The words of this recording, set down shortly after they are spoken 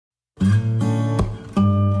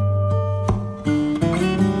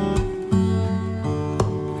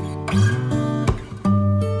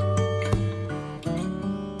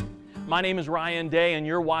My name is Ryan Day, and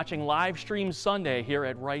you're watching Livestream Sunday here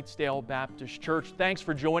at Wrightsdale Baptist Church. Thanks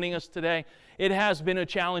for joining us today. It has been a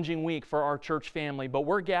challenging week for our church family, but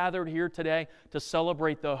we're gathered here today to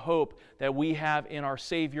celebrate the hope that we have in our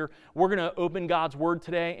Savior. We're going to open God's Word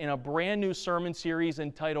today in a brand new sermon series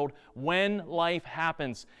entitled When Life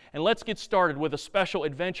Happens. And let's get started with a special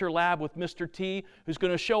adventure lab with Mr. T, who's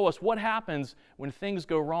going to show us what happens when things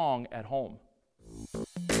go wrong at home.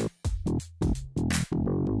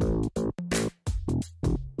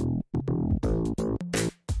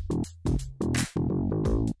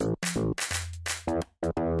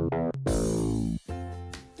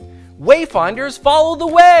 Wayfinders, follow the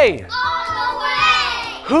way! All the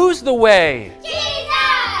way! Who's the way?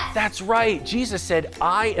 Jesus! That's right. Jesus said,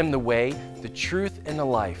 I am the way, the truth, and the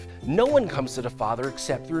life. No one comes to the Father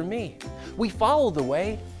except through me. We follow the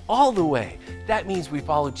way, all the way. That means we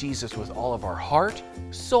follow Jesus with all of our heart,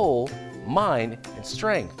 soul, mind, and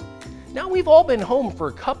strength. Now, we've all been home for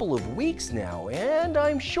a couple of weeks now, and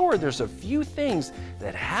I'm sure there's a few things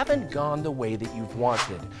that haven't gone the way that you've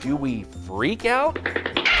wanted. Do we freak out?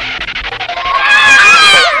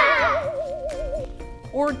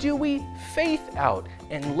 Or do we faith out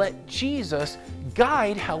and let Jesus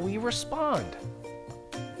guide how we respond?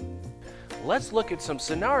 Let's look at some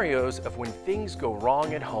scenarios of when things go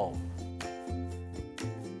wrong at home.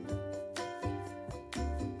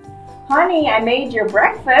 Honey, I made your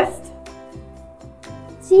breakfast.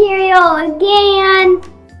 Cereal again.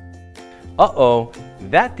 Uh-oh,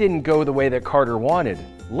 that didn't go the way that Carter wanted.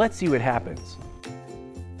 Let's see what happens.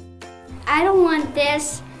 I don't want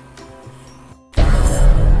this.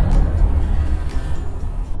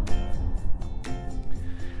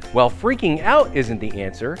 Well, freaking out isn't the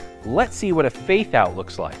answer. Let's see what a faith out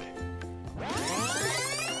looks like.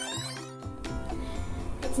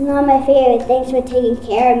 It's not my favorite. Thanks for taking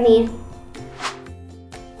care of me.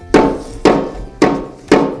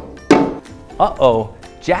 Uh-oh,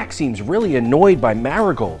 Jack seems really annoyed by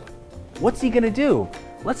Marigold. What's he gonna do?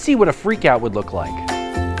 Let's see what a freak out would look like.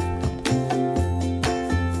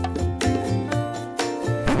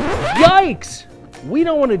 Yikes! We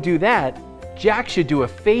don't want to do that. Jack should do a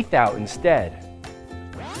faith out instead.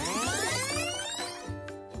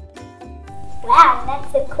 Wow,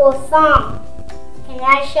 that's a cool song. Can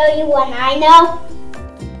I show you one I know?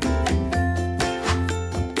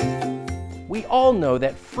 We all know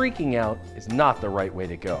that freaking out is not the right way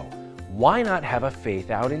to go. Why not have a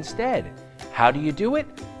faith out instead? How do you do it?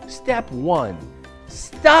 Step 1.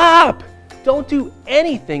 Stop! Don't do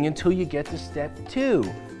anything until you get to step 2,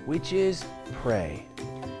 which is pray.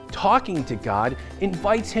 Talking to God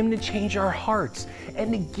invites Him to change our hearts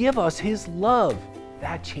and to give us His love.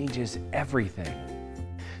 That changes everything.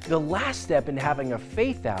 The last step in having a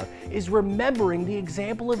faith out is remembering the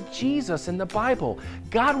example of Jesus in the Bible.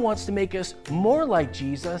 God wants to make us more like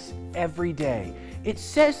Jesus every day. It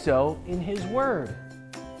says so in His Word.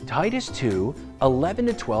 Titus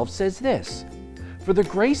 2:11-12 says this, "For the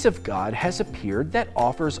grace of God has appeared that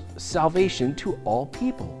offers salvation to all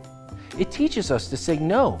people." It teaches us to say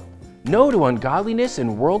no to ungodliness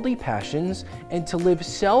and worldly passions, and to live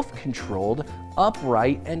self-controlled,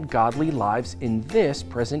 upright, and godly lives in this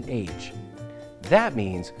present age. That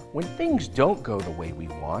means when things don't go the way we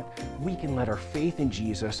want, we can let our faith in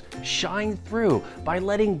Jesus shine through by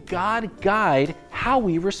letting God guide how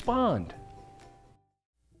we respond.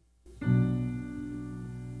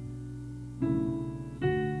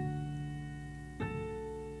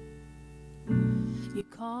 You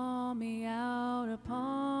call me out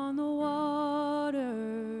upon the waters,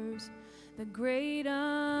 the great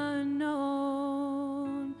unknown,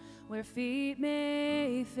 where feet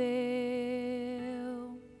may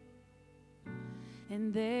fail.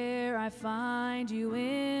 And there I find you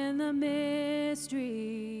in the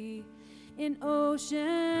mystery, in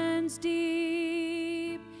oceans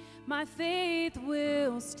deep, my faith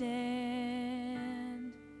will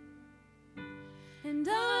stand. And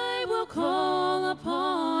I will call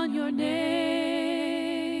upon your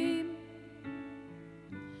name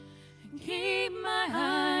and keep my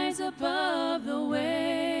eyes above the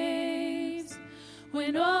waves.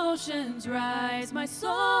 When oceans rise, my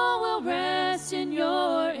soul will rest in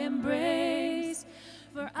your embrace.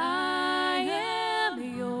 For I am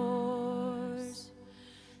yours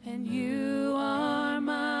and you are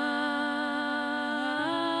mine.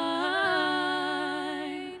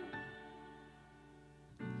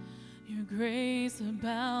 Your grace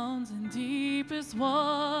abounds in deepest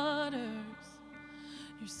waters.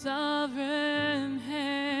 Your sovereign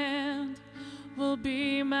hand will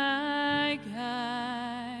be my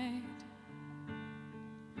guide.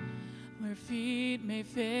 Where feet may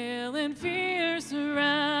fail and fear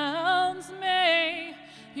surrounds me,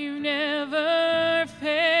 you never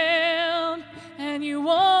failed, and you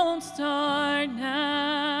won't start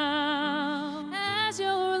now. As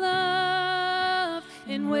your love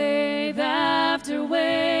in wave after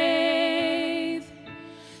wave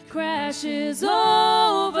crashes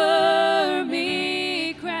over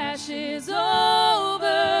me, crashes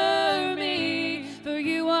over me, for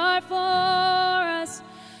you are for us,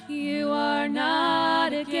 you are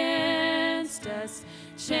not against us.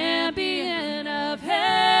 Champion of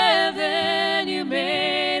heaven, you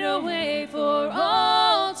made a way for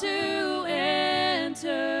all to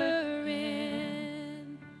enter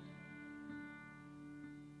in.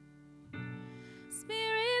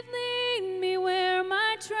 Spirit, lead me where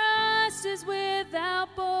my trust is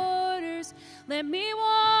without borders. Let me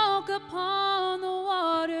walk upon the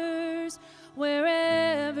waters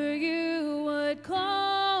wherever you would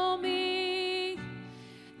call me.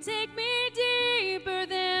 Take me deeper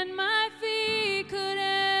than my feet could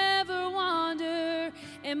ever wander,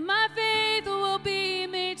 and my faith will be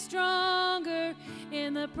made stronger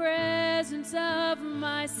in the presence of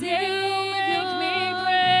my Savior. You make me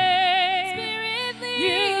brave. Spirit,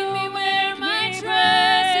 lead me where my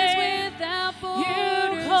trust is without borders.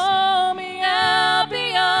 You call me out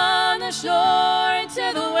beyond the shore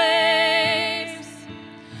into the waves.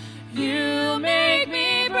 You make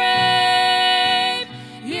me brave.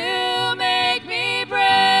 You make me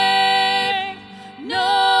brave.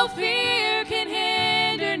 No fear can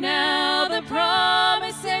hinder now the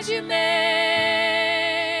promises you made.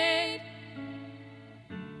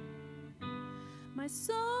 My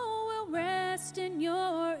soul will rest in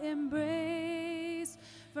your embrace,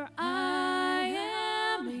 for I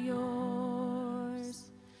am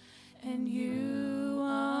yours, and you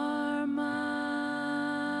are mine.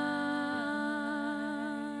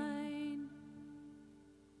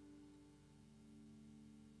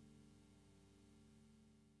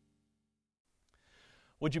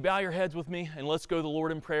 Would you bow your heads with me, and let's go to the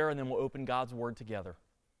Lord in prayer, and then we'll open God's Word together.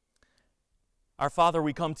 Our Father,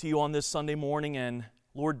 we come to you on this Sunday morning, and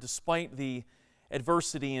Lord, despite the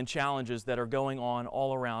adversity and challenges that are going on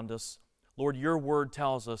all around us, Lord, your Word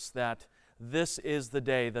tells us that this is the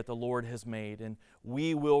day that the Lord has made, and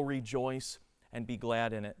we will rejoice and be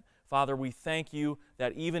glad in it. Father, we thank you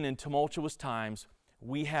that even in tumultuous times,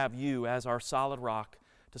 we have you as our solid rock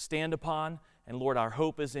to stand upon, and Lord, our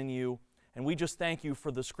hope is in you. And we just thank you for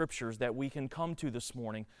the scriptures that we can come to this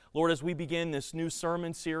morning. Lord, as we begin this new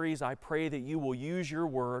sermon series, I pray that you will use your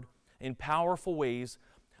word in powerful ways,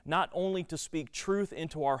 not only to speak truth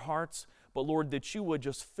into our hearts, but Lord, that you would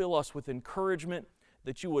just fill us with encouragement,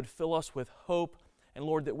 that you would fill us with hope, and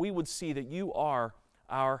Lord, that we would see that you are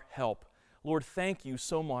our help. Lord, thank you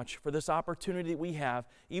so much for this opportunity that we have,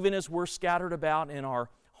 even as we're scattered about in our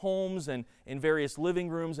homes and in various living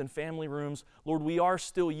rooms and family rooms. Lord, we are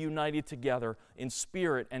still united together in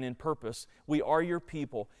spirit and in purpose. We are your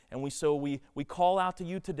people, and we call out to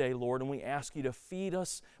you today, Lord, and we ask you to feed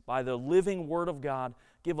us by the living Word of God.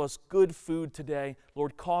 Give us good food today.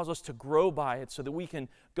 Lord, cause us to grow by it so that we can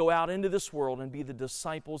go out into this world and be the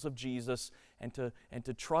disciples of Jesus and to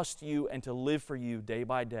trust you and to live for you day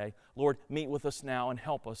by day. Lord, meet with us now and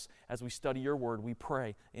help us as we study your word. We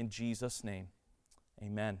pray in Jesus' name.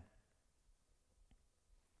 Amen.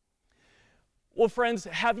 Well, friends,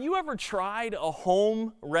 have you ever tried a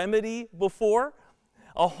home remedy before?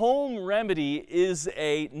 A home remedy is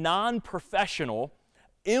a non-professional,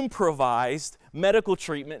 improvised medical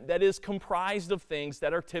treatment that is comprised of things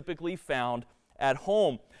that are typically found at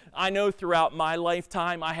home. I know throughout my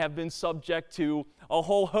lifetime I have been subject to a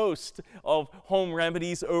whole host of home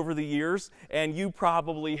remedies over the years, and you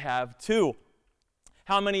probably have too.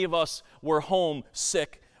 How many of us were home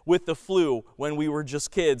sick with the flu when we were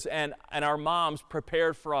just kids, and our moms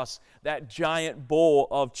prepared for us that giant bowl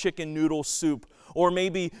of chicken noodle soup? Or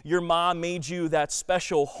maybe your mom made you that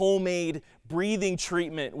special homemade breathing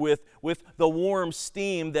treatment with the warm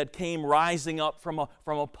steam that came rising up from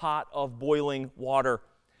a pot of boiling water.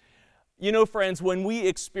 You know, friends, when we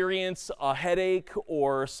experience a headache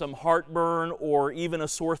or some heartburn or even a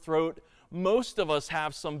sore throat, most of us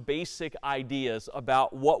have some basic ideas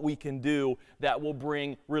about what we can do that will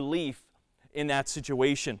bring relief in that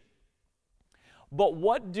situation. But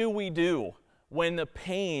what do we do when the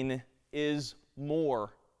pain is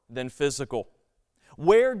more than physical?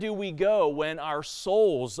 Where do we go when our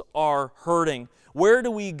souls are hurting? Where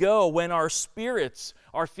do we go when our spirits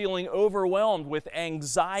are feeling overwhelmed with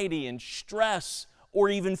anxiety and stress or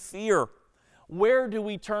even fear? Where do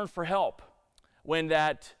we turn for help when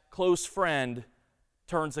that close friend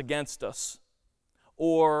turns against us?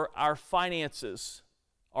 or our finances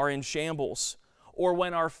are in shambles, or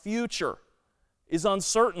when our future is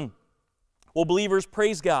uncertain. Well, believers,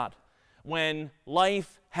 praise God. When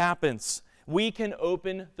life happens, we can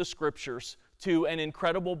open the Scriptures to an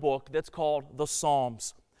incredible book that's called the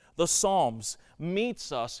Psalms. The Psalms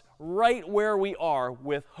meets us right where we are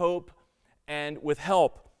with hope and with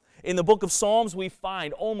help. In the book of Psalms, we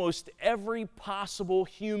find almost every possible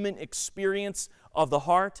human experience of the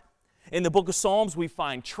heart. In the book of Psalms, we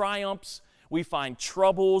find triumphs, we find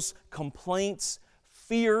troubles, complaints,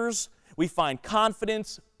 fears, we find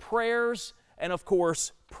confidence, prayers, and of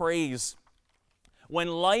course, praise. When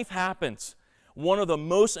life happens, one of the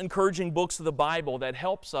most encouraging books of the Bible that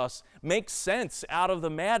helps us make sense out of the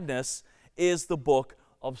madness is the book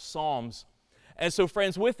of Psalms. And so,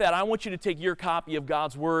 friends, with that, I want you to take your copy of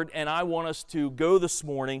God's Word, and I want us to go this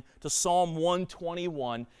morning to Psalm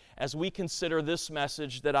 121 as we consider this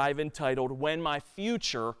message that I've entitled, When My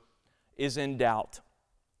Future is in Doubt.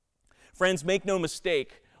 Friends, make no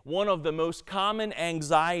mistake, one of the most common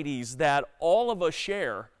anxieties that all of us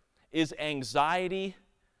share is anxiety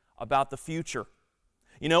about the future.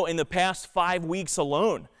 You know, in the past 5 weeks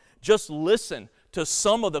alone, just listen to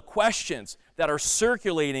some of the questions that are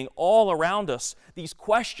circulating all around us. These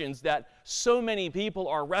questions that so many people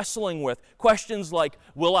are wrestling with. Questions like,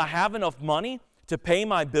 will I have enough money to pay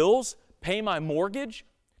my bills, pay my mortgage,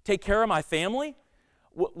 take care of my family?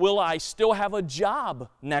 Will I still have a job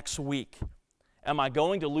next week? Am I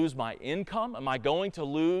going to lose my income? Am I going to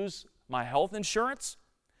lose my health insurance?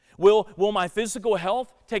 Will my physical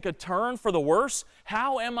health take a turn for the worse?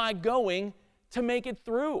 How am I going to make it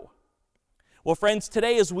through? Well, friends,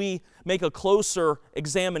 today as we make a closer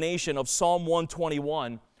examination of Psalm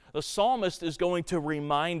 121, the psalmist is going to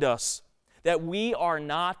remind us that we are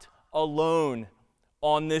not alone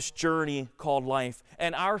on this journey called life,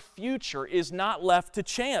 and our future is not left to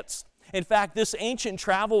chance. In fact, this ancient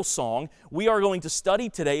travel song we are going to study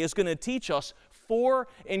today is going to teach us 4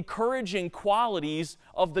 encouraging qualities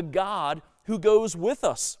of the God who goes with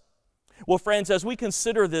us. Well, friends, as we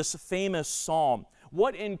consider this famous psalm,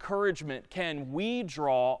 what encouragement can we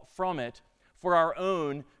draw from it for our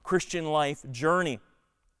own Christian life journey?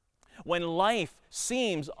 When life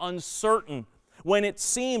seems uncertain, when it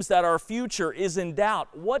seems that our future is in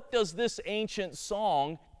doubt, what does this ancient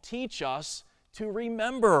song teach us to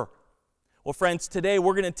remember? Well, friends, today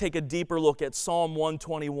we're going to take a deeper look at Psalm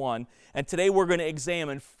 121, and today we're going to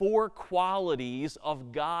examine 4 qualities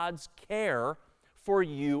of God's care for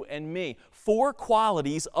you and me. 4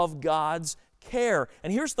 qualities of God's care.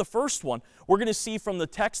 And here's the first one. We're going to see from the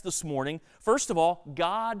text this morning, first of all,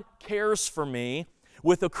 God cares for me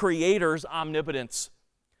with a Creator's omnipotence.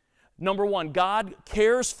 Number 1, God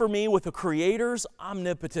cares for me with a Creator's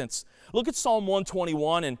omnipotence. Look at Psalm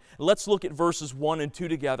 121, and let's look at verses 1 and 2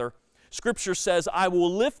 together. Scripture says, I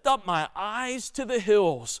will lift up my eyes to the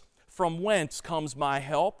hills. From whence comes my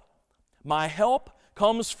help? My help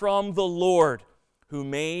comes from the Lord, who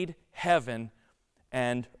made heaven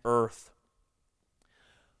and earth.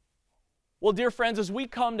 Well, dear friends, as we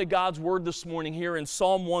come to God's Word this morning here in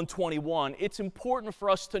Psalm 121, it's important for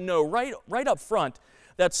us to know right up front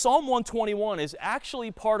that Psalm 121 is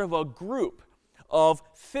actually part of a group of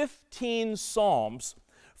 15 psalms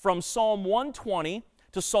from Psalm 120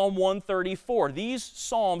 to Psalm 134. These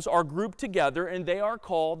psalms are grouped together and they are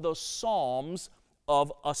called the Psalms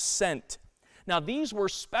of Ascent. Now, these were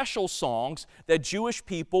special songs that Jewish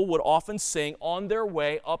people would often sing on their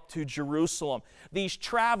way up to Jerusalem. These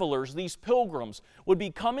travelers, these pilgrims, would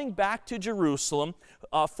be coming back to Jerusalem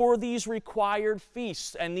for these required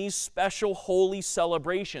feasts and these special holy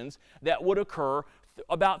celebrations that would occur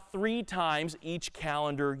about 3 times each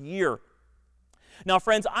calendar year. Now,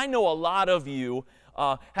 friends, I know a lot of you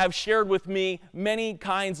have shared with me many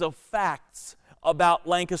kinds of facts about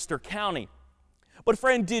Lancaster County. But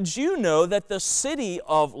friend, did you know that the city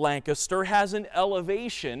of Lancaster has an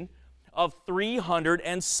elevation of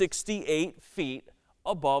 368 feet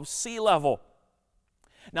above sea level?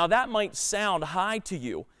 Now that might sound high to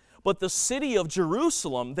you, but the city of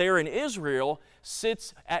Jerusalem there in Israel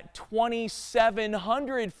sits at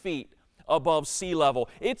 2,700 feet above sea level.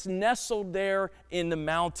 It's nestled there in the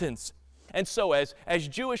mountains. And so as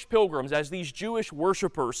Jewish pilgrims, as these Jewish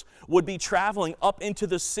worshipers would be traveling up into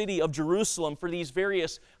the city of Jerusalem for these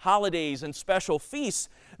various holidays and special feasts,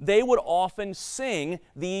 they would often sing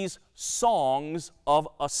these songs of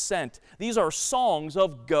ascent. These are songs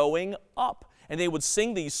of going up. And they would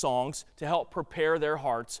sing these songs to help prepare their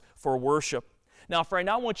hearts for worship. Now, friend,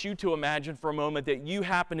 I want you to imagine for a moment that you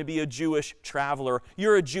happen to be a Jewish traveler.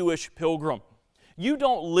 You're a Jewish pilgrim. You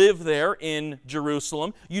don't live there in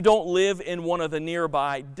Jerusalem. You don't live in one of the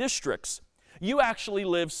nearby districts. You actually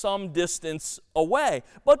live some distance away.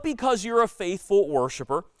 But because you're a faithful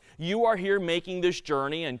worshiper, you are here making this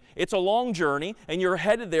journey, and it's a long journey, and you're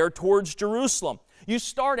headed there towards Jerusalem. You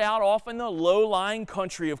start out off in the low-lying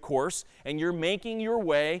country, of course, and you're making your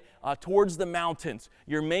way towards the mountains.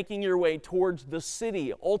 You're making your way towards the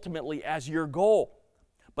city, ultimately, as your goal.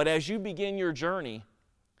 But as you begin your journey,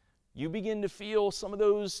 you begin to feel some of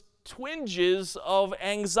those twinges of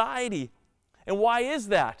anxiety. And why is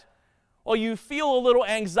that? Well, you feel a little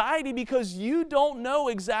anxiety because you don't know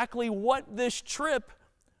exactly what this trip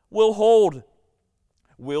will hold.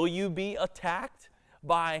 Will you be attacked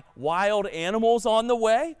by wild animals on the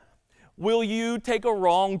way? Will you take a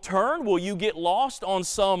wrong turn? Will you get lost on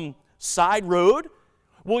some side road?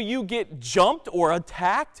 Will you get jumped or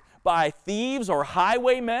attacked by thieves or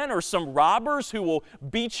highwaymen or some robbers who will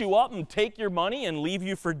beat you up and take your money and leave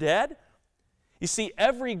you for dead? You see,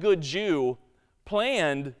 every good Jew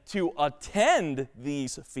planned to attend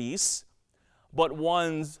these feasts, but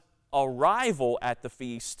one's arrival at the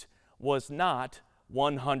feast was not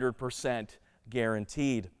 100%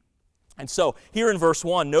 guaranteed. And so, here in verse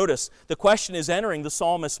 1, notice the question is entering the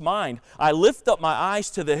psalmist's mind. I lift up my eyes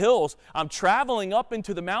to the hills. I'm traveling up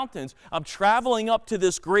into the mountains. I'm traveling up to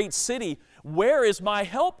this great city. Where is my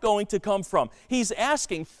help going to come from? He's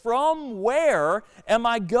asking, from where am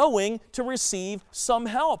I going to receive some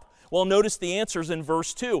help? Well, notice the answers in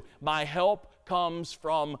verse 2. My help comes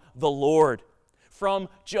from the Lord, from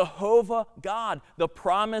Jehovah God, the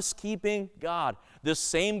promise-keeping God. This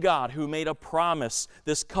same God who made a promise,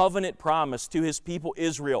 this covenant promise to His people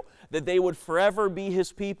Israel, that they would forever be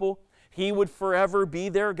His people, He would forever be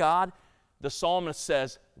their God. The psalmist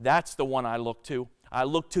says, that's the one I look to. I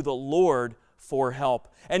look to the Lord for help.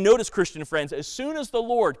 And notice, Christian friends, as soon as the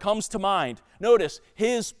Lord comes to mind, notice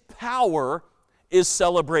His power is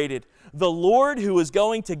celebrated. The Lord who is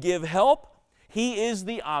going to give help, He is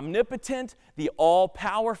the omnipotent, the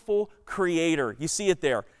all-powerful Creator. You see it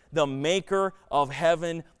there. The maker of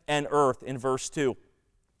heaven and earth in verse 2.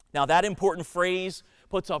 Now that important phrase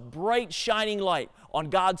puts a bright shining light on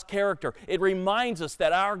God's character. It reminds us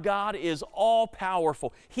that our God is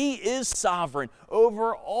all-powerful. He is sovereign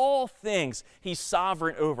over all things. He's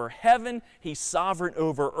sovereign over heaven. He's sovereign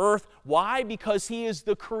over earth. Why? Because He is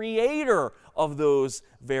the creator of those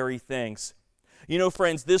very things. You know,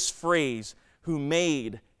 friends, this phrase, who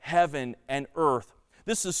made heaven and earth,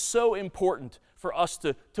 this is so important for us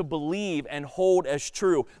to believe and hold as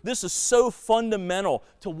true. This is so fundamental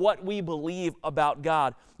to what we believe about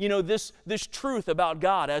God. You know, this truth about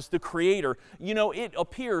God as the Creator, you know, it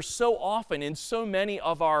appears so often in so many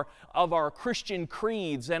of our Christian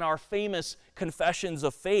creeds and our famous confessions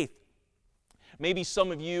of faith. Maybe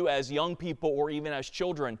some of you as young people or even as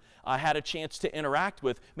children had a chance to interact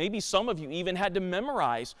with. Maybe some of you even had to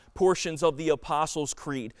memorize portions of the Apostles'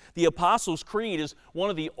 Creed. The Apostles' Creed is one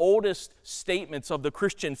of the oldest statements of the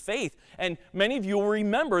Christian faith. And many of you will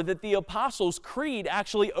remember that the Apostles' Creed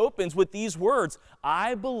actually opens with these words,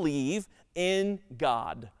 I believe in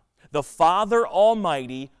God, the Father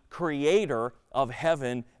Almighty, creator of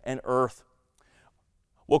heaven and earth.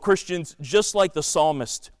 Well, Christians, just like the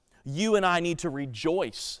psalmist, you and I need to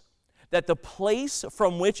rejoice that the place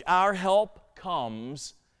from which our help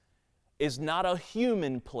comes is not a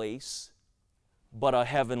human place, but a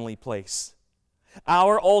heavenly place.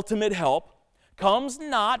 Our ultimate help comes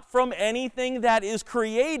not from anything that is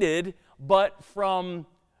created, but from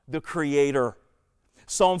the Creator.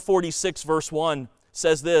 Psalm 46 verse 1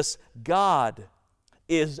 says this, God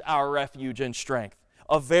is our refuge and strength,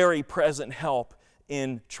 a very present help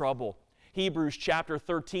in trouble. Hebrews chapter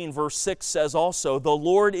 13 verse 6 says also, the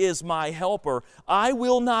Lord is my helper. I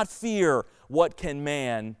will not fear. What can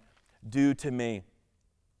man do to me?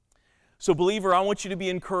 So believer, I want you to be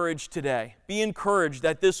encouraged today. Be encouraged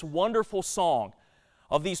that this wonderful song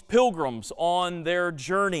of these pilgrims on their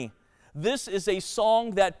journey, this is a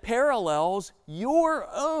song that parallels your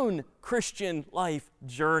own Christian life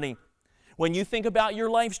journey. When you think about your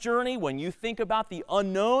life's journey, when you think about the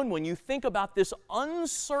unknown, when you think about this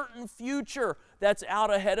uncertain future that's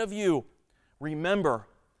out ahead of you, remember,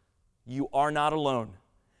 you are not alone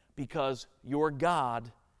because your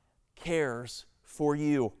God cares for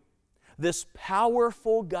you. This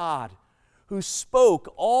powerful God who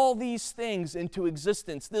spoke all these things into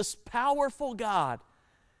existence, this powerful God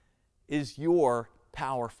is your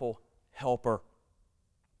powerful helper.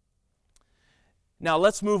 Now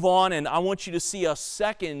let's move on, and I want you to see a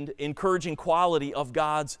second encouraging quality of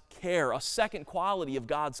God's care, a second quality of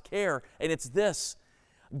God's care, and it's this.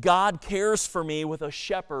 God cares for me with a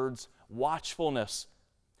shepherd's watchfulness.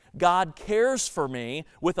 God cares for me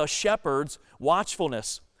with a shepherd's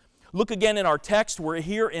watchfulness. Look again in our text. We're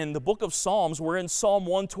here in the book of Psalms. We're in Psalm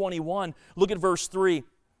 121. Look at verse 3.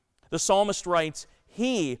 The psalmist writes,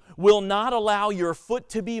 "He will not allow your foot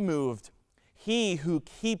to be moved. He who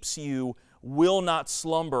keeps you will not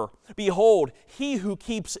slumber. Behold, he who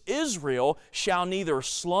keeps Israel shall neither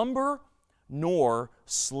slumber nor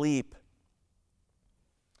sleep."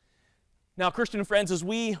 Now, Christian friends, as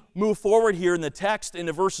we move forward here in the text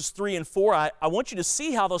into verses 3 and 4, I want you to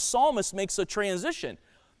see how the psalmist makes a transition.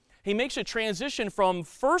 He makes a transition from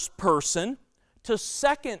first person to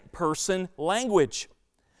second person language.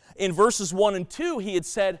 In verses 1 and 2, he had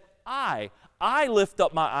said, I lift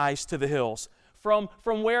up my eyes to the hills. From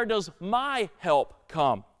where does my help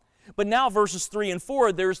come? But now verses 3 and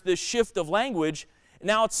 4, there's this shift of language.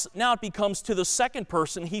 Now it becomes to the second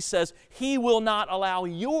person. He says, He will not allow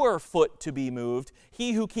your foot to be moved.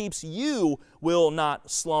 He who keeps you will not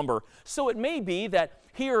slumber. So it may be that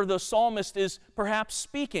here the psalmist is perhaps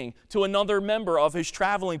speaking to another member of his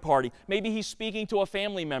traveling party. Maybe he's speaking to a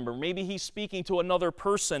family member. Maybe he's speaking to another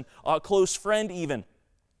person, a close friend even.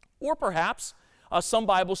 Or perhaps some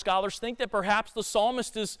Bible scholars think that perhaps the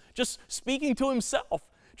psalmist is just speaking to himself,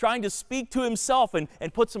 trying to speak to himself and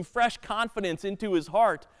put some fresh confidence into his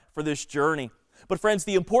heart for this journey. But friends,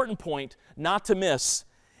 the important point not to miss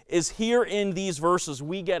is here in these verses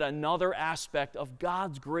we get another aspect of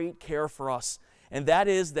God's great care for us, and that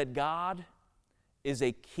is that God is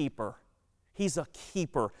a keeper. He's a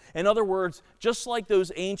keeper. In other words, just like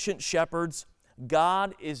those ancient shepherds,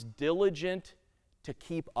 God is diligent to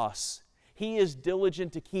keep us. He is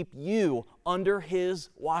diligent to keep you under His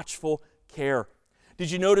watchful care.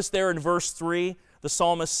 Did you notice there in verse 3, the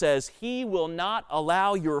psalmist says, He will not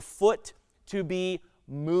allow your foot to be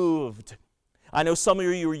moved. I know some of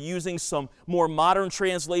you are using some more modern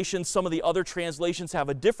translations. Some of the other translations have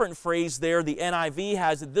a different phrase there. The NIV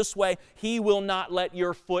has it this way, He will not let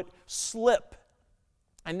your foot slip.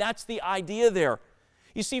 And that's the idea there.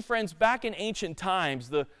 You see, friends, back in ancient times,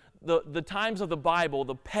 the times of the Bible,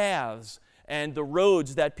 the paths and the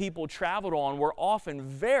roads that people traveled on were often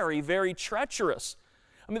very, very treacherous.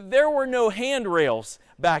 I mean, there were no handrails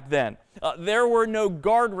back then. There were no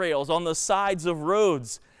guardrails on the sides of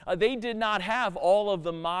roads. They did not have all of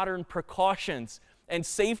the modern precautions and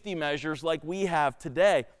safety measures like we have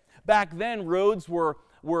today. Back then, roads were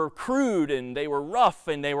crude and they were rough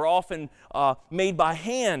and they were often made by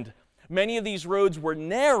hand. Many of these roads were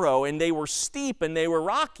narrow and they were steep and they were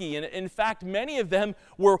rocky. And in fact, many of them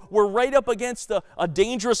were right up against a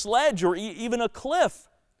dangerous ledge or even a cliff.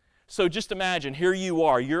 So just imagine, here you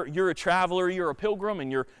are. You're a traveler, you're a pilgrim,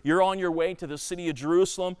 and you're on your way to the city of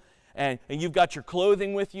Jerusalem. And you've got your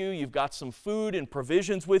clothing with you, you've got some food and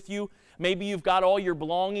provisions with you. Maybe you've got all your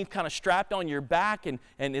belongings kind of strapped on your back and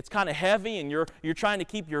it's kind of heavy and you're trying to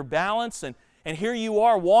keep your balance. And here you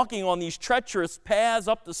are walking on these treacherous paths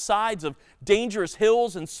up the sides of dangerous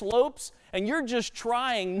hills and slopes, and you're just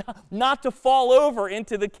trying not to fall over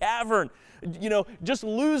into the cavern. You know, just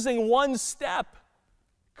losing one step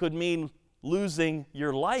could mean losing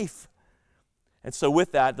your life. And so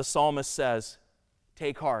with that, the psalmist says,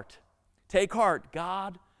 take heart. Take heart.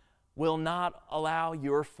 God will not allow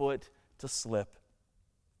your foot to slip.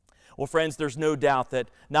 Well, friends, there's no doubt that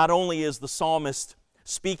not only is the psalmist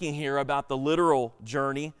speaking here about the literal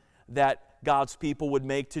journey that God's people would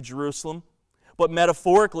make to Jerusalem, but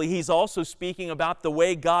metaphorically, he's also speaking about the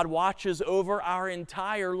way God watches over our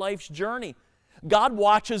entire life's journey. God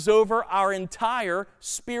watches over our entire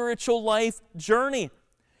spiritual life journey.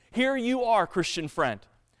 Here you are, Christian friend.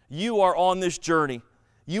 You are on this journey.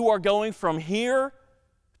 You are going from here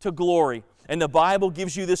to glory. And the Bible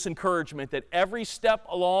gives you this encouragement that every step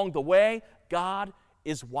along the way, God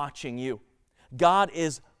is watching you. God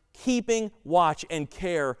is keeping watch and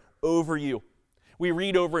care over you. We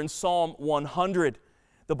read over in Psalm 100,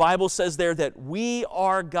 the Bible says there that we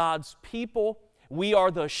are God's people. We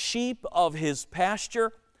are the sheep of His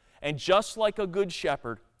pasture. And just like a good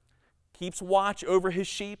shepherd keeps watch over his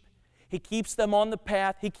sheep, He keeps them on the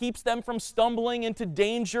path. He keeps them from stumbling into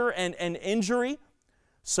danger and injury.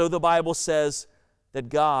 So the Bible says that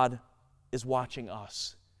God is watching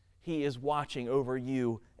us. He is watching over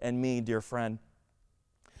you and me, dear friend.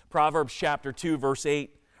 Proverbs chapter 2, verse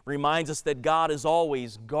 8 reminds us that God is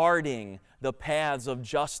always guarding the paths of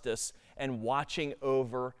justice and watching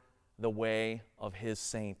over the way of His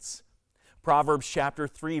saints. Proverbs chapter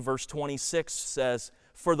 3, verse 26 says,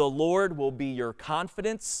 For the Lord will be your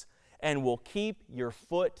confidence and will keep your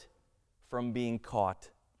foot from being caught.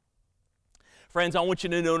 Friends, I want you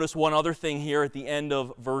to notice one other thing here at the end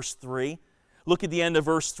of verse 3. Look at the end of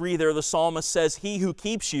verse 3 there. The psalmist says, "He who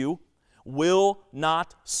keeps you will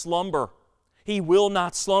not slumber." He will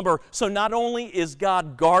not slumber. So not only is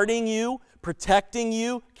God guarding you, protecting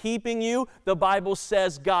you, keeping you, the Bible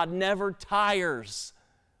says God never tires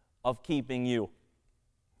of keeping you.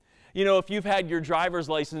 You know, if you've had your driver's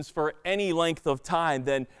license for any length of time,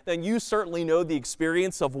 then you certainly know the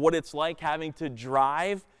experience of what it's like having to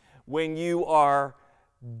drive when you are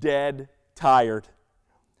dead tired.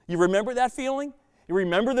 You remember that feeling? You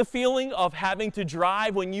remember the feeling of having to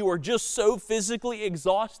drive when you are just so physically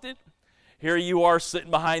exhausted? Here you are sitting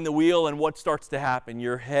behind the wheel, and what starts to happen?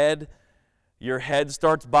 Your head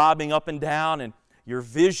starts bobbing up and down, and your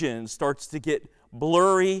vision starts to get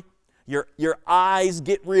blurry. Your eyes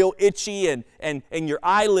get real itchy, and your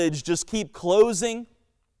eyelids just keep closing.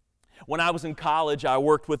 When I was in college, I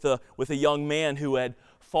worked with a young man who had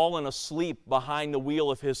fallen asleep behind the wheel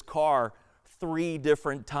of his car 3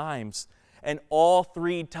 different times. And all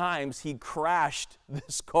 3 times he crashed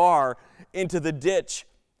this car into the ditch.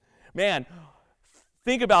 Man,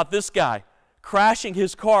 think about this guy crashing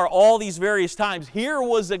his car all these various times. Here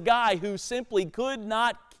was a guy who simply could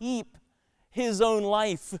not keep his own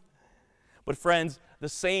life. But friends, the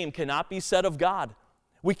same cannot be said of God.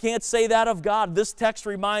 We can't say that of God. This text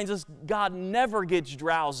reminds us God never gets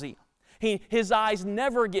drowsy. His eyes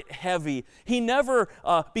never get heavy. He never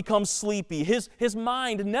becomes sleepy. His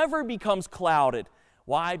mind never becomes clouded.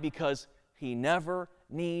 Why? Because He never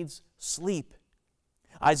needs sleep.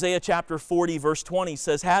 Isaiah chapter 40 verse 20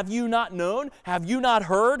 says, "Have you not known? Have you not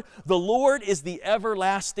heard? The Lord is the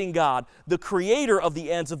everlasting God, the creator of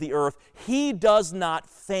the ends of the earth. He does not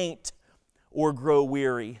faint or grow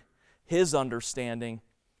weary. His understanding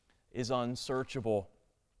is unsearchable."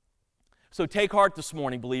 So take heart this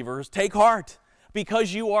morning, believers. Take heart.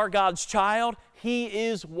 Because you are God's child, He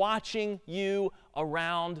is watching you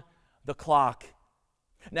around the clock.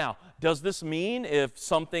 Now, does this mean if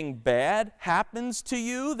something bad happens to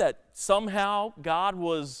you that somehow God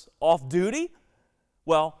was off duty?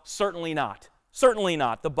 Well, certainly not. Certainly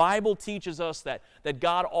not. The Bible teaches us that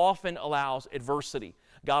God often allows adversity.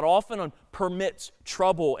 God often permits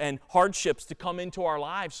trouble and hardships to come into our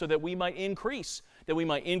lives so that we might increase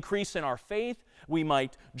in our faith, we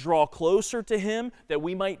might draw closer to Him, that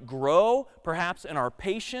we might grow perhaps in our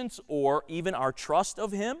patience or even our trust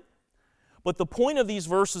of Him. But the point of these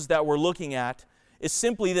verses that we're looking at is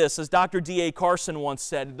simply this, as Dr. D.A. Carson once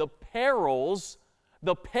said, the perils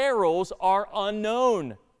are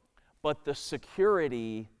unknown, but the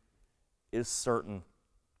security is certain.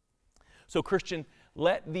 So Christian,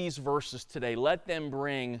 let these verses today, let them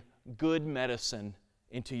bring good medicine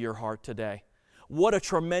into your heart today. What a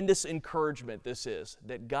tremendous encouragement this is,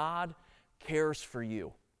 that God cares for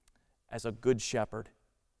you as a good shepherd.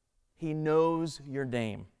 He knows your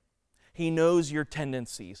name. He knows your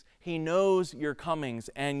tendencies. He knows your comings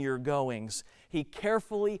and your goings. He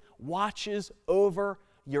carefully watches over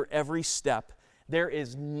your every step. There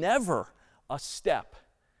is never a step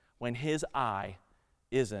when His eye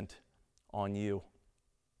isn't on you.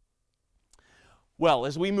 Well,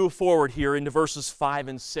 as we move forward here into verses 5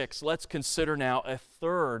 and 6, let's consider now a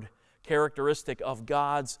third characteristic of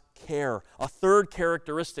God's care, a third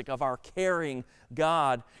characteristic of our caring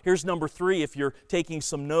God. Here's number 3 if you're taking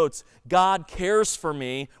some notes. God cares for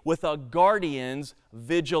me with a guardian's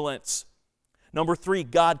vigilance. Number 3,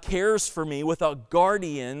 God cares for me with a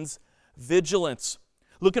guardian's vigilance.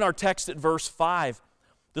 Look at our text at verse 5.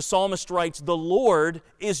 The psalmist writes, "The Lord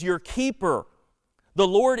is your keeper. The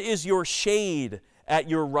Lord is your shade at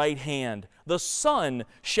your right hand. The sun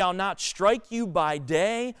shall not strike you by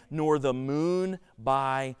day, nor the moon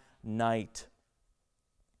by night."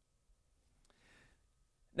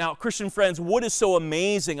 Now, Christian friends, what is so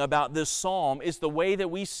amazing about this psalm is the way that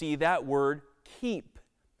we see that word keep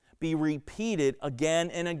be repeated again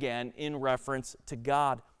and again in reference to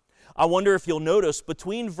God. I wonder if you'll notice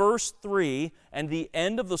between verse 3 and the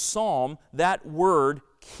end of the psalm, that word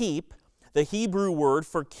keep, the Hebrew word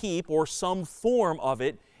for keep, or some form of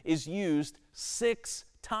it, is used 6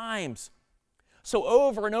 times. So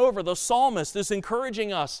over and over, the psalmist is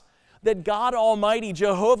encouraging us that God Almighty,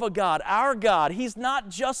 Jehovah God, our God, He's not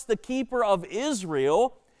just the keeper of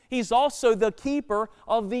Israel, He's also the keeper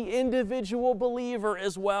of the individual believer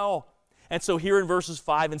as well. And so here in verses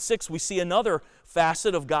 5 and 6, we see another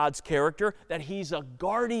facet of God's character, that He's a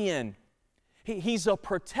guardian. He's a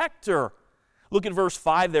protector. Look at verse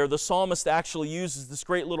 5 there. The psalmist actually uses this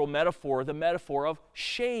great little metaphor, the metaphor of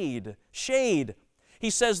shade. Shade. He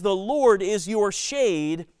says, "The Lord is your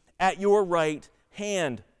shade at your right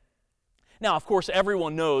hand." Now, of course,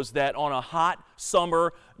 everyone knows that on a hot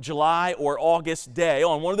summer, July or August day,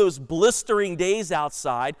 on one of those blistering days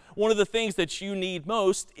outside, one of the things that you need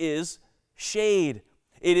most is shade.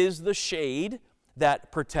 It is the shade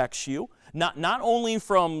that protects you, not only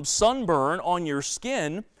from sunburn on your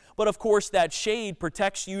skin, but of course that shade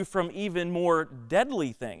protects you from even more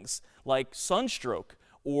deadly things like sunstroke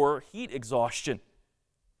or heat exhaustion.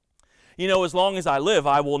 You know, as long as I live,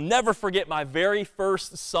 I will never forget my very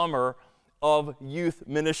first summer of youth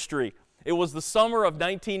ministry. It was the summer of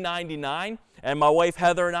 1999, and my wife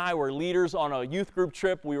Heather and I were leaders on a youth group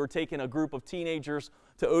trip. We were taking a group of teenagers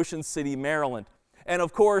to Ocean City, Maryland. And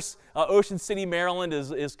of course, Ocean City, Maryland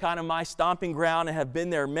is kind of my stomping ground and have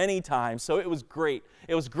been there many times, so it was great.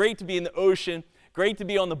 It was great to be in the ocean, great to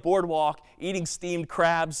be on the boardwalk, eating steamed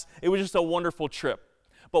crabs. It was just a wonderful trip.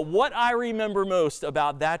 But what I remember most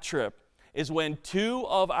about that trip is when two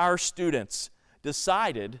of our students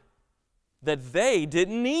decided that they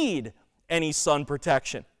didn't need any sun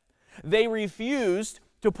protection. They refused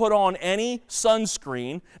to put on any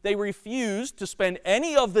sunscreen. They refused to spend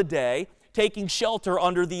any of the day taking shelter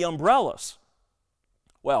under the umbrellas.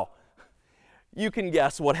 Well, you can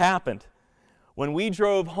guess what happened. When we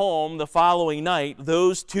drove home the following night,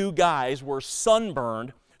 those two guys were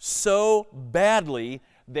sunburned so badly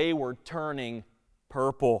they were turning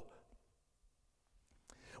purple.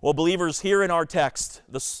 Well, believers, here in our text,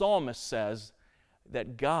 the psalmist says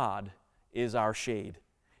that God is our shade.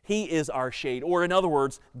 He is our shade, or in other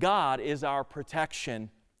words, God is our protection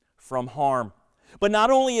from harm. But not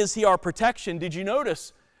only is He our protection, did you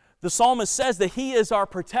notice the psalmist says that He is our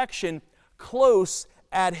protection close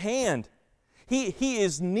at hand. He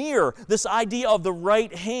is near. This idea of the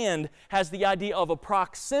right hand has the idea of a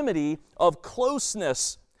proximity, of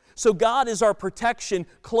closeness. So God is our protection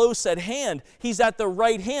close at hand. He's at the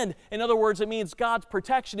right hand. In other words, it means God's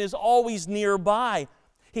protection is always nearby.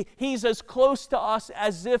 He's as close to us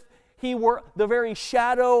as if He were the very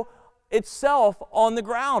shadow itself on the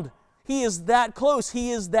ground. He is that close.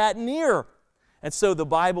 He is that near. And so the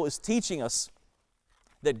Bible is teaching us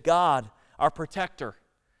that God, our protector,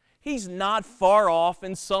 He's not far off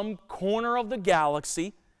in some corner of the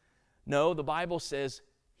galaxy. No, the Bible says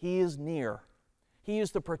He is near. He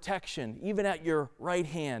is the protection, even at your right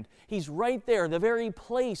hand. He's right there, the very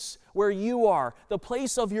place where you are, the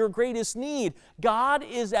place of your greatest need. God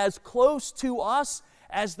is as close to us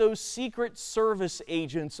as those Secret Service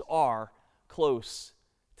agents are close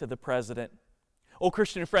to the president. Oh,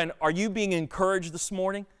 Christian friend, are you being encouraged this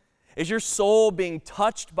morning? Is your soul being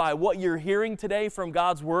touched by what you're hearing today from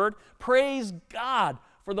God's Word? Praise God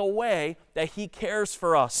for the way that He cares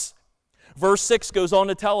for us. Verse 6 goes on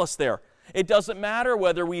to tell us there, it doesn't matter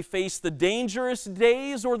whether we face the dangerous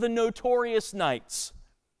days or the notorious nights.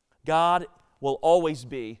 God will always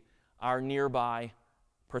be our nearby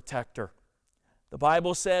protector. The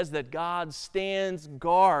Bible says that God stands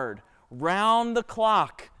guard round the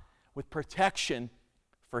clock with protection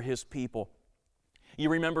for His people. You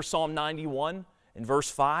remember Psalm 91 in verse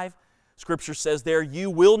 5? Scripture says there, "You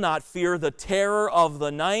will not fear the terror of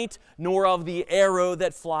the night, nor of the arrow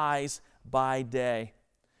that flies by day."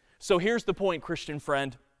 So here's the point, Christian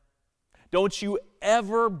friend. Don't you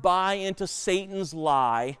ever buy into Satan's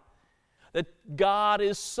lie that God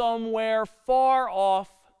is somewhere far off,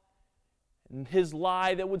 and his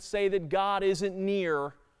lie that would say that God isn't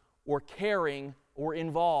near or caring or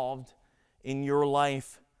involved in your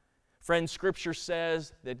life. Friend, Scripture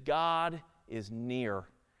says that God is near.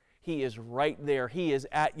 He is right there. He is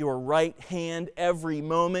at your right hand every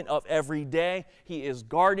moment of every day. He is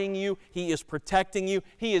guarding you. He is protecting you.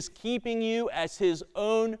 He is keeping you as His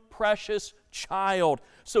own precious child.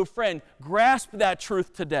 So friend, grasp that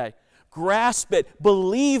truth today. Grasp it,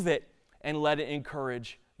 believe it, and let it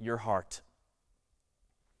encourage your heart.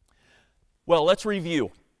 Well, let's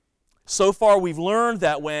review. So far we've learned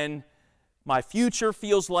that when my future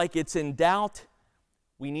feels like it's in doubt,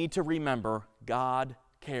 we need to remember God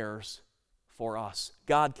cares for us.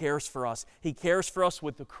 God cares for us. He cares for us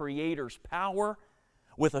with the Creator's power,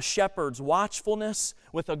 with a shepherd's watchfulness,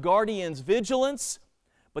 with a guardian's vigilance.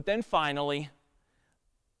 But then finally,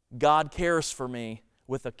 God cares for me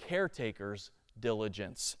with a caretaker's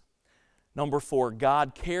diligence. Number 4,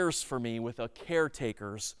 God cares for me with a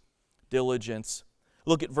caretaker's diligence.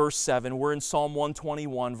 Look at verse 7. We're in Psalm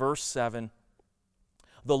 121, verse 7.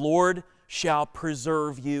 "The Lord shall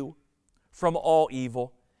preserve you from all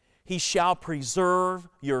evil. He shall preserve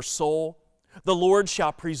your soul. The Lord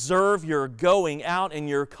shall preserve your going out and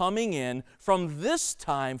your coming in from this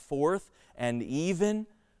time forth and even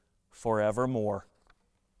forevermore."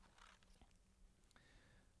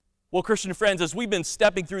 Well, Christian friends, as we've been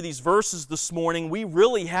stepping through these verses this morning, we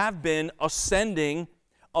really have been ascending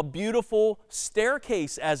a beautiful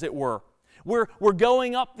staircase, as it were. We're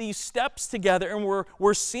going up these steps together, and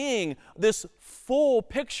we're seeing this full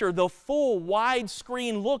picture, the full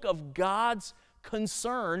widescreen look of God's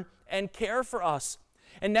concern and care for us.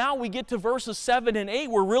 And now we get to verses 7 and 8.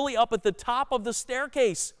 We're really up at the top of the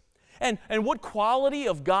staircase. And what quality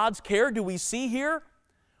of God's care do we see here?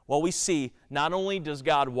 Well, we see not only does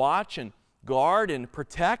God watch and guard and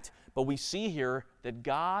protect, but we see here that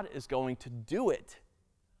God is going to do it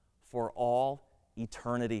for all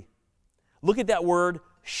eternity. Look at that word,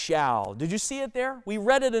 shall. Did you see it there? We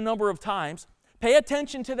read it a number of times. Pay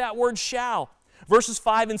attention to that word, shall. Verses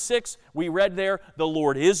 5 and 6, we read there, the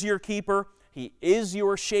Lord is your keeper. He is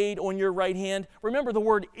your shade on your right hand. Remember, the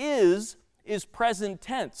word is present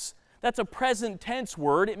tense. That's a present tense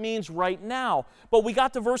word. It means right now. But we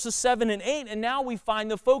got to verses 7 and 8, and now we find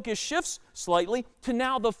the focus shifts slightly to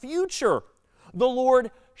now the future. The Lord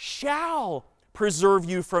shall preserve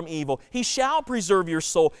you from evil. He shall preserve your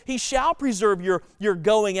soul. He shall preserve your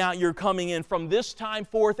going out, your coming in from this time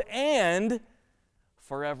forth and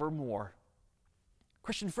forevermore.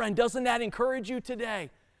 Christian friend, doesn't that encourage you today?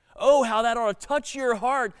 Oh, how that ought to touch your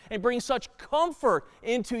heart and bring such comfort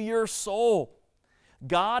into your soul.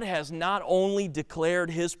 God has not only declared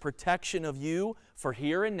His protection of you for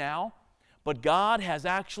here and now, but God has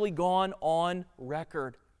actually gone on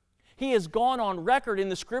record. He has gone on record in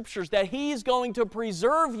the Scriptures that He is going to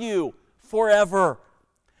preserve you forever.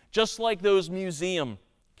 Just like those museum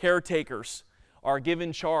caretakers are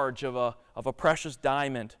given charge of a precious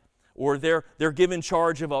diamond, or they're given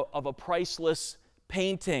charge of a priceless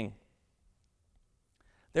painting.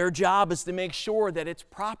 Their job is to make sure that it's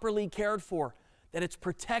properly cared for, that it's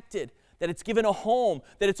protected, that it's given a home,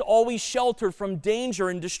 that it's always sheltered from danger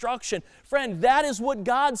and destruction. Friend, that is what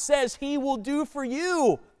God says He will do for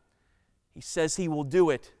you. He says He will do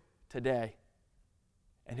it today,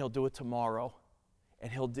 and He'll do it tomorrow,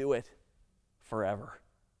 and He'll do it forever.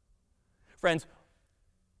 Friends,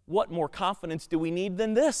 what more confidence do we need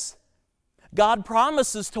than this? God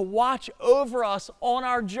promises to watch over us on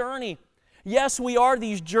our journey. Yes, we are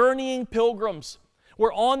these journeying pilgrims.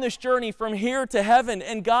 We're on this journey from here to heaven,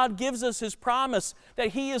 and God gives us His promise that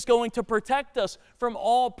He is going to protect us from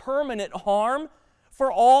all permanent harm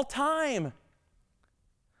for all time.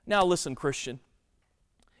 Now listen, Christian.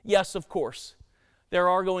 Yes, of course, there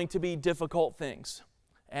are going to be difficult things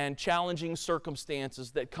and challenging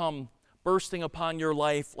circumstances that come bursting upon your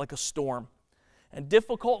life like a storm. And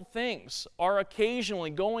difficult things are occasionally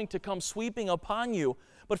going to come sweeping upon you.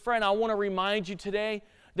 But friend, I want to remind you today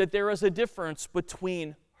that there is a difference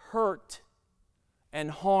between hurt and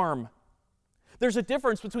harm. There's a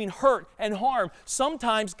difference between hurt and harm.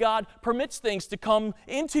 Sometimes God permits things to come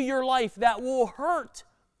into your life that will hurt.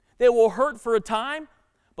 They will hurt for a time,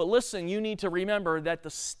 but listen, you need to remember that the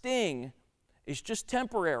sting is just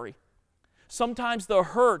temporary. Sometimes the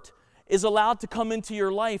hurt is allowed to come into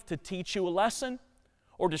your life to teach you a lesson,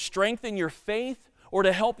 or to strengthen your faith, or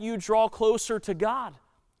to help you draw closer to God.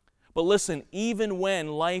 But listen, even when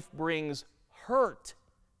life brings hurt,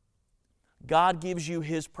 God gives you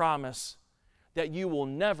His promise that you will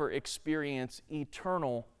never experience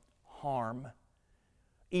eternal harm.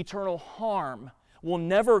 Eternal harm will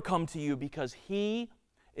never come to you because He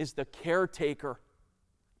is the caretaker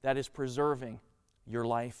that is preserving your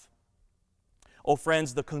life. Oh,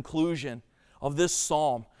 friends, the conclusion of this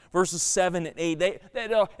psalm, verses 7 and 8,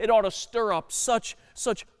 it ought to stir up such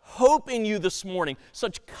hope in you this morning,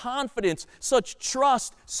 such confidence, such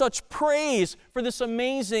trust, such praise for this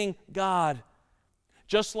amazing God.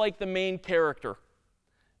 Just like the main character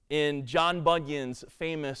in John Bunyan's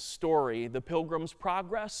famous story, The Pilgrim's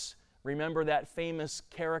Progress. Remember that famous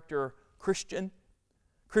character, Christian?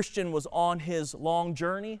 Christian was on his long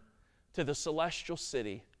journey to the celestial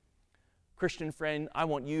city. Christian friend, I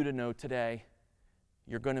want you to know today,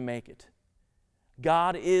 you're going to make it.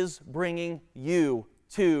 God is bringing you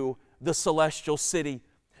to the celestial city.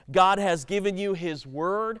 God has given you His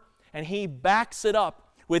Word, and He backs it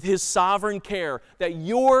up with His sovereign care that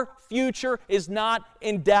your future is not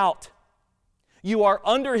in doubt. You are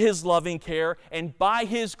under His loving care, and by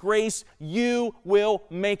His grace, you will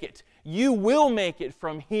make it. You will make it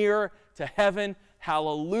from here to heaven.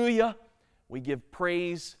 Hallelujah. We give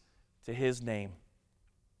praise to His name.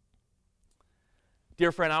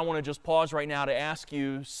 Dear friend, I want to just pause right now to ask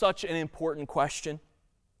you such an important question.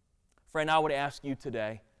 Friend, I would ask you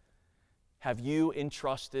today, have you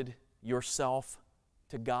entrusted yourself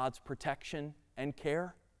to God's protection and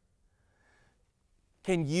care?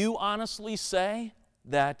 Can you honestly say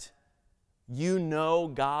that you know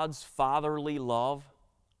God's fatherly love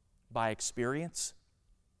by experience?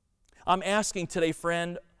 I'm asking today,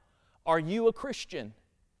 friend, are you a Christian?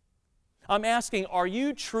 I'm asking, are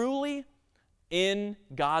you truly in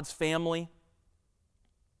God's family?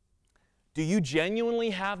 Do you genuinely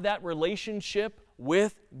have that relationship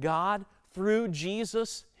with God through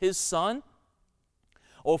Jesus, His Son?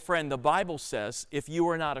 Oh, friend, the Bible says if you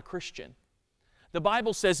are not a Christian, the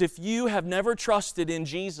Bible says if you have never trusted in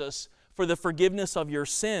Jesus for the forgiveness of your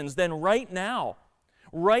sins, then right now,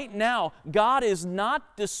 God is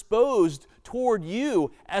not disposed toward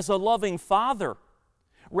you as a loving Father.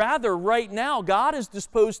 Rather, right now, God is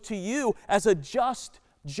disposed to you as a just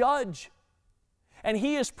judge. And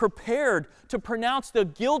He is prepared to pronounce the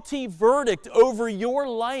guilty verdict over your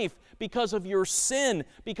life because of your sin,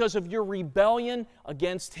 because of your rebellion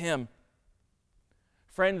against Him.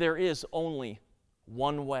 Friend, there is only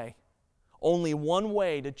one way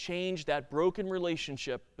to change that broken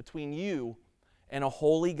relationship between you and a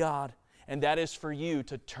holy God, and that is for you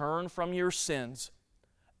to turn from your sins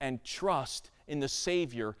and trust in the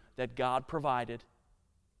Savior that God provided,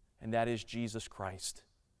 and that is Jesus Christ.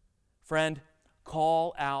 Friend,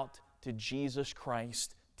 call out to Jesus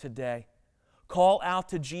Christ today. Call out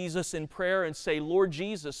to Jesus in prayer and say, Lord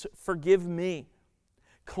Jesus, forgive me.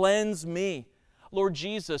 Cleanse me. Lord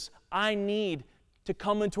Jesus, I need to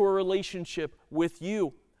come into a relationship with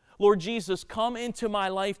you. Lord Jesus, come into my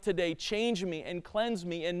life today. Change me and cleanse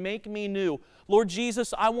me and make me new. Lord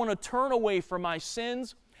Jesus, I want to turn away from my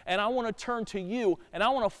sins and I want to turn to you and I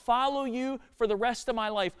want to follow you for the rest of my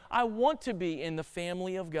life. I want to be in the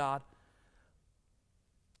family of God.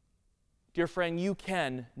 Dear friend, you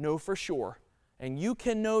can know for sure, and you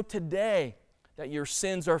can know today that your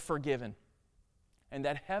sins are forgiven, and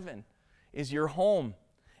that heaven is your home,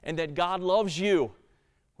 and that God loves you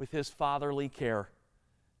with His fatherly care.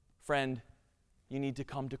 Friend, you need to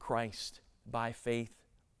come to Christ by faith.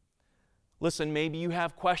 Listen, maybe you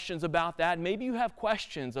have questions about that. Maybe you have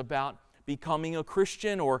questions about becoming a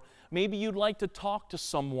Christian, or maybe you'd like to talk to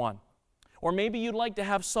someone, or maybe you'd like to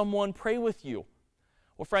have someone pray with you.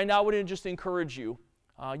 Well, friend, I would just encourage you.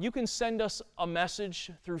 You can send us a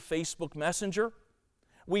message through Facebook Messenger.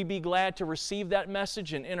 We'd be glad to receive that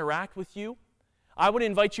message and interact with you. I would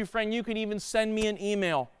invite you, friend, you can even send me an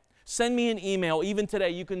email. Send me an email even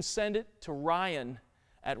today. You can send it to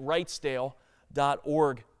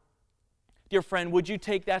ryan@wrightsdale.org. Dear friend, would you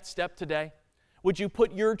take that step today? Would you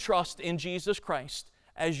put your trust in Jesus Christ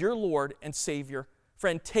as your Lord and Savior?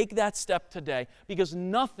 Friend, take that step today, because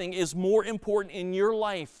nothing is more important in your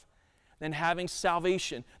life than having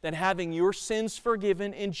salvation, than having your sins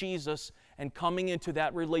forgiven in Jesus and coming into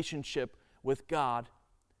that relationship with God,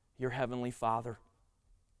 your Heavenly Father.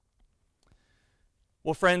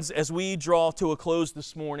 Well, friends, as we draw to a close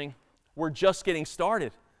this morning, we're just getting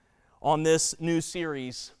started on this new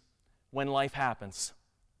series, When Life Happens.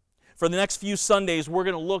 For the next few Sundays, we're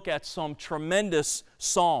going to look at some tremendous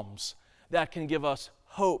Psalms that can give us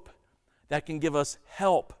hope, that can give us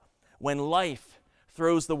help when life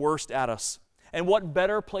throws the worst at us. And what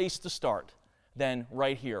better place to start than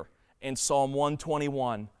right here in Psalm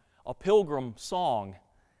 121, a pilgrim song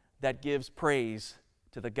that gives praise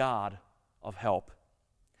to the God of help.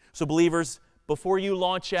 So believers, before you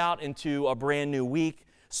launch out into a brand new week,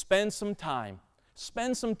 spend some time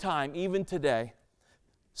even today,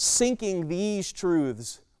 sinking these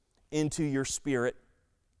truths into your spirit.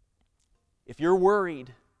 If you're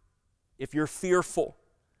worried, if you're fearful,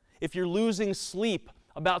 if you're losing sleep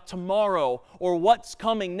about tomorrow or what's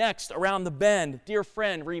coming next around the bend, dear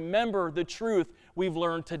friend, remember the truth we've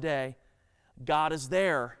learned today. God is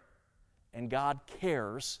there, and God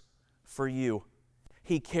cares for you.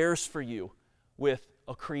 He cares for you with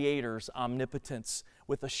a Creator's omnipotence,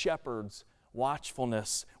 with a shepherd's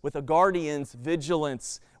watchfulness, with a guardian's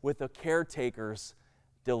vigilance, with a caretaker's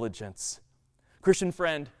diligence. Christian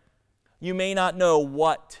friend, you may not know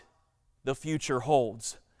what the future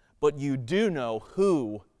holds, but you do know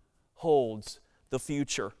who holds the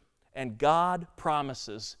future. And God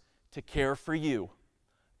promises to care for you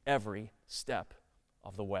every step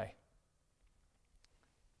of the way.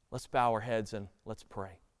 Let's bow our heads and let's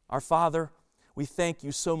pray. Our Father, we thank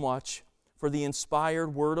you so much for the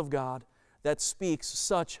inspired Word of God that speaks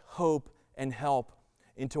such hope and help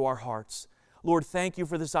into our hearts. Lord, thank you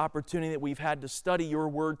for this opportunity that we've had to study your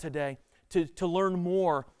Word today, to learn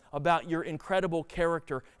more about your incredible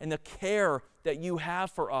character and the care that you have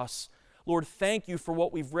for us. Lord, thank you for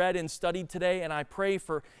what we've read and studied today, and I pray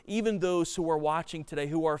for even those who are watching today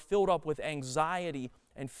who are filled up with anxiety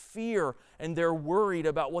and fear, and they're worried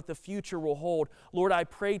about what the future will hold. Lord, I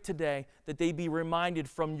pray today that they be reminded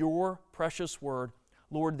from your precious word,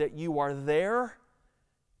 Lord, that you are there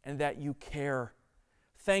and that you care.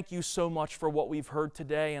 Thank you so much for what we've heard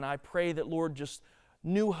today, and I pray that, Lord, just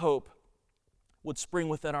new hope would spring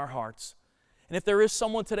within our hearts. And if there is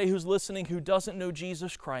someone today who's listening who doesn't know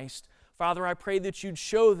Jesus Christ, Father, I pray that you'd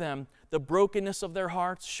show them the brokenness of their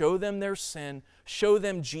hearts, show them their sin, show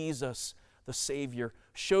them Jesus, the Savior,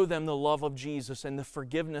 show them the love of Jesus and the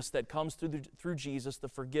forgiveness that comes through Jesus, the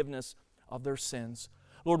forgiveness of their sins.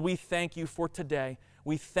 Lord, we thank you for today.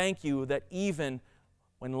 We thank you that even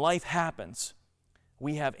when life happens,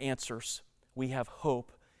 we have answers, we have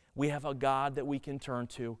hope, we have a God that we can turn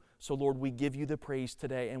to. So Lord, we give you the praise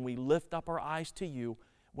today, and we lift up our eyes to you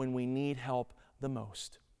when we need help the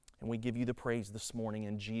most. And we give you the praise this morning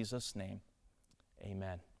in Jesus' name.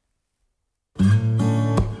 Amen.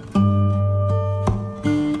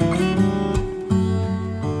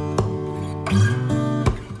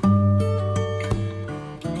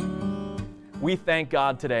 We thank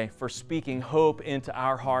God today for speaking hope into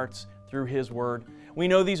our hearts through His Word. We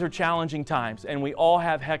know these are challenging times, and we all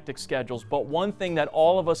have hectic schedules, but one thing that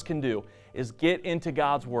all of us can do is get into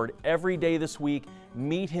God's Word every day this week,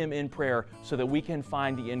 meet Him in prayer so that we can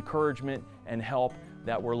find the encouragement and help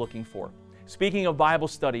that we're looking for. Speaking of Bible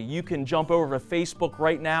study, you can jump over to Facebook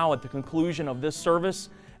right now at the conclusion of this service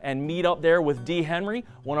and meet up there with Dee Henry,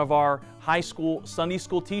 one of our high school Sunday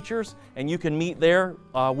school teachers, and you can meet there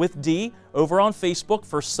with Dee over on Facebook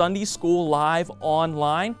for Sunday School Live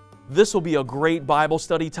Online. This will be a great Bible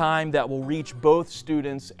study time that will reach both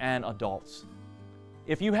students and adults.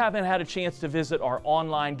 If you haven't had a chance to visit our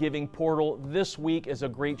online giving portal, this week is a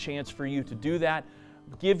great chance for you to do that.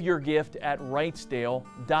 Give your gift at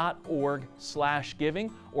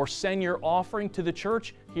wrightsdale.org/giving or send your offering to the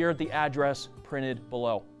church here at the address printed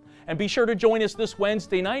below. And be sure to join us this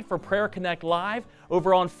Wednesday night for Prayer Connect Live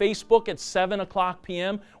over on Facebook at 7 o'clock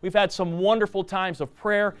p.m. We've had some wonderful times of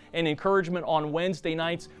prayer and encouragement on Wednesday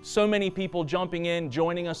nights. So many people jumping in,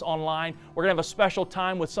 joining us online. We're going to have a special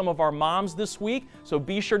time with some of our moms this week, so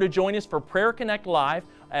be sure to join us for Prayer Connect Live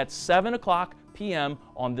at 7 o'clock p.m.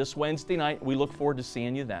 on this Wednesday night. We look forward to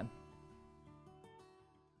seeing you then.